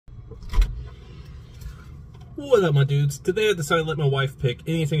What up, my dudes? Today I decided to let my wife pick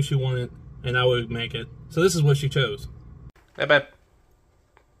anything she wanted, and I would make it. So this is what she chose. Hey, babe.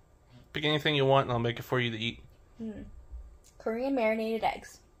 Pick anything you want, and I'll make it for you to eat. Korean marinated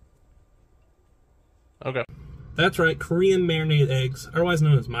eggs. Okay. That's right, Korean marinated eggs, otherwise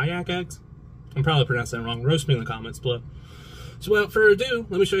known as Mayak Eggs. I'm probably pronouncing that wrong. Roast me in the comments below. So without further ado,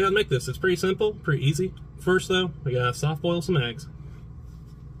 let me show you how to make this. It's pretty simple, pretty easy. First though, we gotta soft boil some eggs.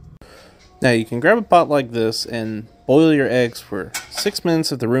 Now you can grab a pot like this and boil your eggs for 6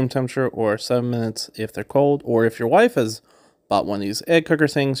 minutes if they're room temperature, or 7 minutes if they're cold, or if your wife has bought one of these egg cooker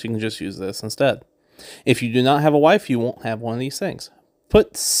things, you can just use this instead. If you do not have a wife, you won't have one of these things.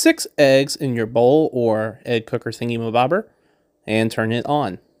 Put 6 eggs in your bowl or egg cooker thingy mabobber and turn it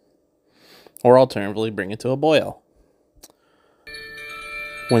on. Or alternatively, bring it to a boil.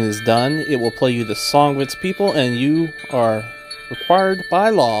 When it's done, it will play you the song of its people, and you are required by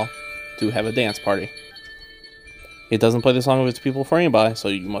law to have a dance party. It doesn't play the song of its people for anybody, so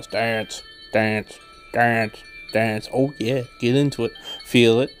you must dance, dance, dance, dance. Oh yeah, get into it.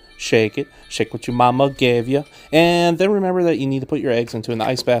 Feel it, shake what your mama gave you. And then remember that you need to put your eggs into an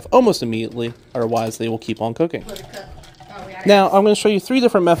ice bath almost immediately, otherwise they will keep on cooking. Now, I'm going to show you 3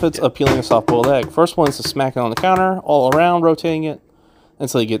 different methods of peeling a soft-boiled egg. First one is to smack it on the counter, all around, rotating it,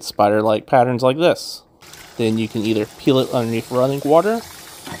 until you get spider-like patterns like this. Then you can either peel it underneath running water,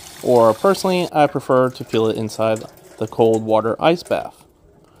 or personally, I prefer to peel it inside the cold water ice bath.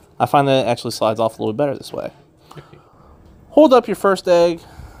 I find that it actually slides off a little better this way. Hold up your first egg.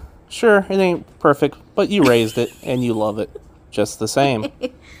 Sure, it ain't perfect, but you raised it, and you love it just the same.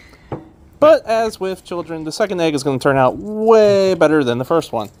 But as with children, the second egg is going to turn out way better than the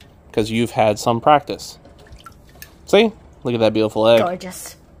first one, because you've had some practice. See? Look at that beautiful egg.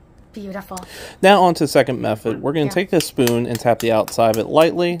 Gorgeous. Beautiful. Now on to the second method. We're going to take this spoon and tap the outside of it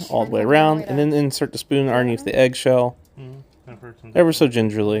lightly, all the way around, and then insert the spoon underneath the eggshell, ever so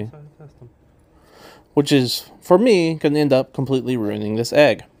gingerly. Which is, for me, going to end up completely ruining this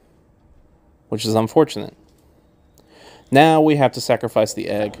egg. Which is unfortunate. Now we have to sacrifice the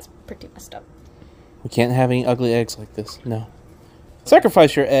egg. That's pretty messed up. We can't have any ugly eggs like this. No.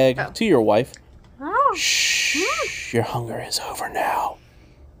 Sacrifice your egg to your wife. Oh. Shh. Your hunger is over now.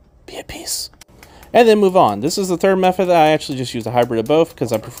 Be at peace. And then move on. This is the third method. I actually just used a hybrid of both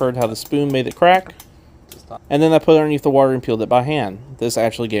because I preferred how the spoon made it crack. And then I put it underneath the water and peeled it by hand. This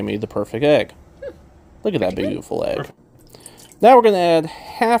actually gave me the perfect egg. Look at that beautiful egg. Now we're going to add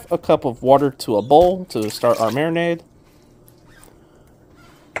half a cup of water to a bowl to start our marinade.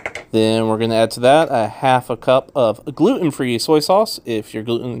 Then we're going to add to that a half a cup of gluten-free soy sauce if you're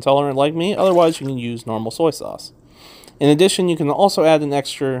gluten intolerant like me. Otherwise, you can use normal soy sauce. In addition, you can also add an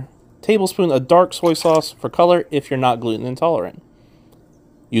extra tablespoon of dark soy sauce for color if you're not gluten intolerant.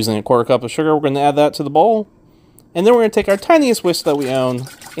 Using a quarter cup of sugar, we're going to add that to the bowl. And then we're going to take our tiniest whisk that we own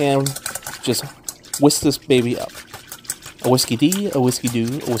and just whisk this baby up. A whiskey dee, a whiskey do,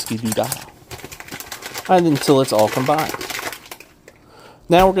 a whiskey doo dah. And until it's all combined.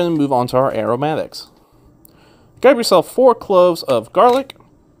 Now we're going to move on to our aromatics. Grab yourself 4 cloves of garlic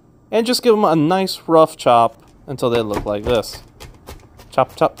and just give them a nice rough chop until they look like this.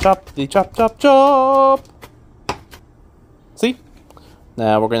 Chop, chop, chop, the chop, chop, chop. See?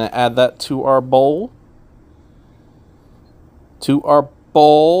 Now we're going to add that to our bowl. See?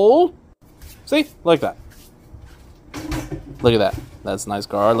 Like that. Look at that. That's nice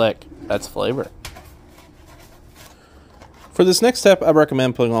garlic. That's flavor. For this next step, I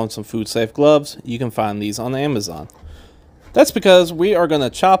recommend putting on some food-safe gloves. You can find these on Amazon. That's because we are going to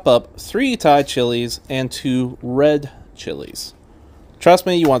chop up 3 Thai chilies and 2 red chilies. Trust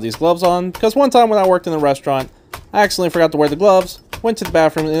me, you want these gloves on, because one time when I worked in a restaurant, I accidentally forgot to wear the gloves, went to the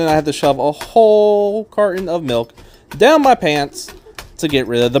bathroom, and then I had to shove a whole carton of milk down my pants to get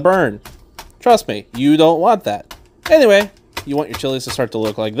rid of the burn. Trust me, you don't want that. Anyway, you want your chilies to start to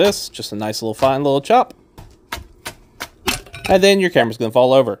look like this, just a nice little fine little chop. And then your camera's going to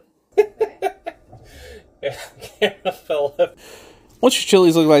fall over. Yeah, the camera fell over. Once your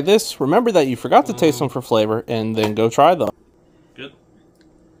chilies look like this, remember that you forgot to taste them for flavor, and then go try them. Good.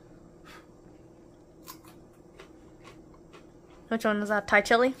 Which one is that? Thai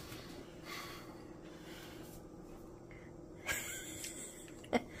chili?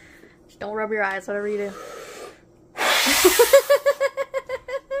 Just don't rub your eyes, whatever you do.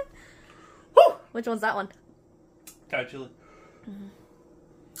 Which one's that one? Thai chili.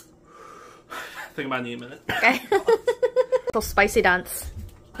 I think I might need a minute. Okay. Little spicy dance.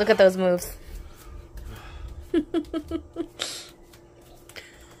 Look at those moves.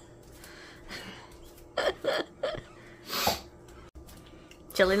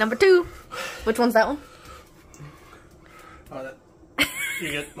 Chili number 2. Which one's that one? Oh, that.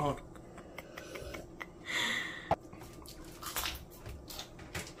 You get. Oh.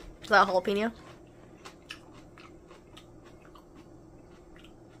 Is that a jalapeno?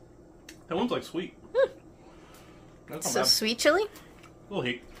 That one's like sweet. That's not So bad. sweet chili? A little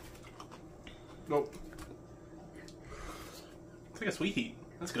heat. Nope. It's like a sweet heat.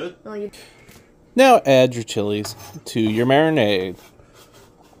 That's good. Well, you... Now add your chilies to your marinade.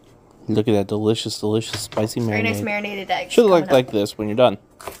 Look at that delicious, delicious spicy marinade. Very nice marinated eggs. Should look coming like up. this when you're done.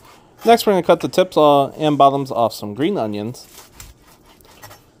 Next, we're going to cut the tips and bottoms off some green onions.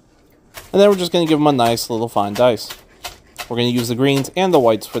 And then we're just going to give them a nice little fine dice. We're going to use the greens and the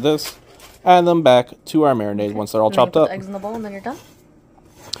whites for this. Add them back to our marinade once they're all chopped Put up. the eggs in the bowl and then you're done.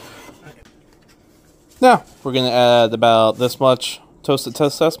 Now, we're going to add about this much toasted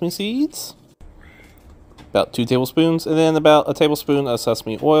sesame seeds. About 2 tablespoons. And then about a tablespoon of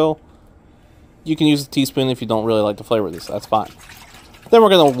sesame oil. You can use a teaspoon if you don't really like the flavor of this. That's fine. Then we're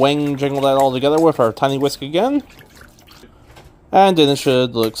going to wing jingle that all together with our tiny whisk again. And then it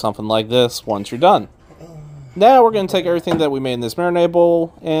should look something like this once you're done. Now we're going to take everything that we made in this marinade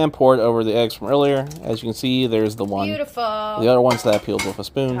bowl and pour it over the eggs from earlier. As you can see, there's the one. Beautiful. The other ones that I peeled with a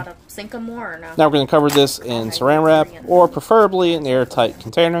spoon. How to sink them more or no? Now we're going to cover this in saran wrap or preferably an airtight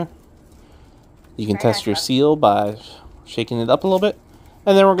container. You can test your seal by shaking it up a little bit.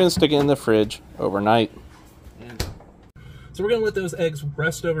 And then we're going to stick it in the fridge overnight. So we're going to let those eggs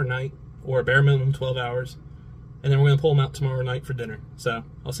rest overnight, or a bare minimum 12 hours. And then we're going to pull them out tomorrow night for dinner. So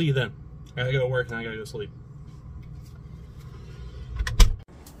I'll see you then. I gotta go to work and I gotta go to sleep.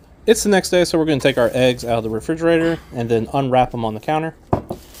 It's the next day, so we're going to take our eggs out of the refrigerator and then unwrap them on the counter.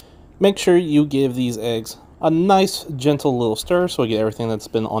 Make sure you give these eggs a nice, gentle little stir so we get everything that's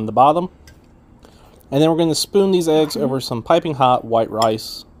been on the bottom. And then we're going to spoon these eggs over some piping hot white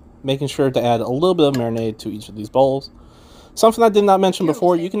rice, making sure to add a little bit of marinade to each of these bowls. Something I did not mention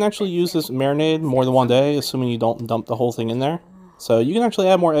before, you can actually use this marinade more than one day, assuming you don't dump the whole thing in there. So you can actually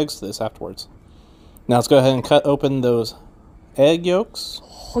add more eggs to this afterwards. Now let's go ahead and cut open those egg yolks.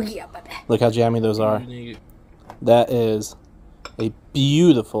 Oh yeah, baby. Look how jammy those are. That is a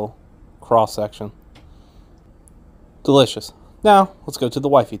beautiful cross section. Delicious. Now let's go to the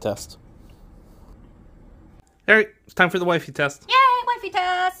wifey test. Alright, it's time for the wifey test. Yay, wifey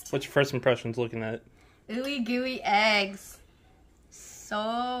test! What's your first impressions looking at it? Ooey gooey eggs.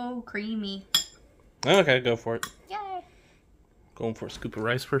 So creamy. Okay, go for it. Yay. Going for a scoop of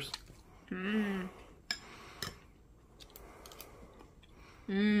rice first. That's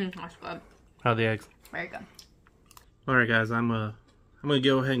good. How are the eggs? Very good. Alright guys, I'm gonna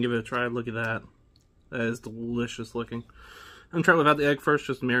go ahead and give it a try. Look at that. That is delicious looking. I'm gonna try it without the egg first,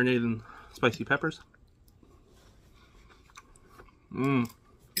 just marinated in spicy peppers.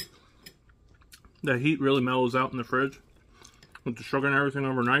 The heat really mellows out in the fridge with the sugar and everything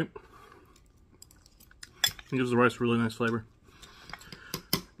overnight. It gives the rice a really nice flavor.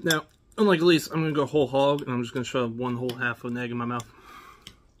 Now, unlike Elise, I'm going to go whole hog, and I'm just going to shove one whole half of an egg in my mouth.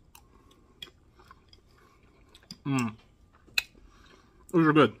 Those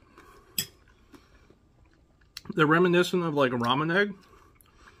are good. They're reminiscent of like a ramen egg,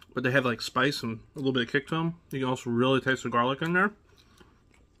 but they have like spice and a little bit of kick to them. You can also really taste the garlic in there.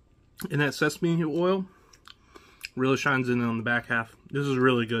 And that sesame oil really shines in on the back half. This is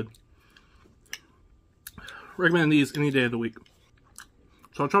really good. Recommend these any day of the week.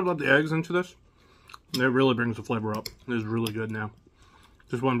 So I'll chop up the eggs into this. And that really brings the flavor up. It is really good now.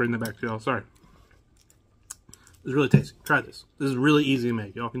 Just want to bring that back to y'all. Sorry. It's really tasty. Try this. This is really easy to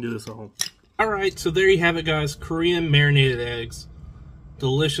make. Y'all can do this at home. Alright, so there you have it, guys. Korean marinated eggs.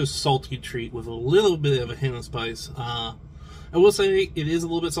 Delicious salty treat with a little bit of a hint of spice. I will say it is a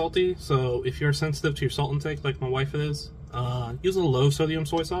little bit salty, so if you're sensitive to your salt intake, like my wife is, use a low sodium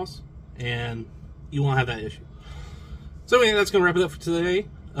soy sauce, and you won't have that issue. So anyway, that's going to wrap it up for today.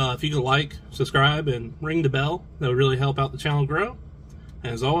 If you could like, subscribe, and ring the bell, that would really help out the channel grow.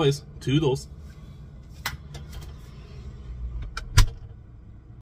 And as always, toodles.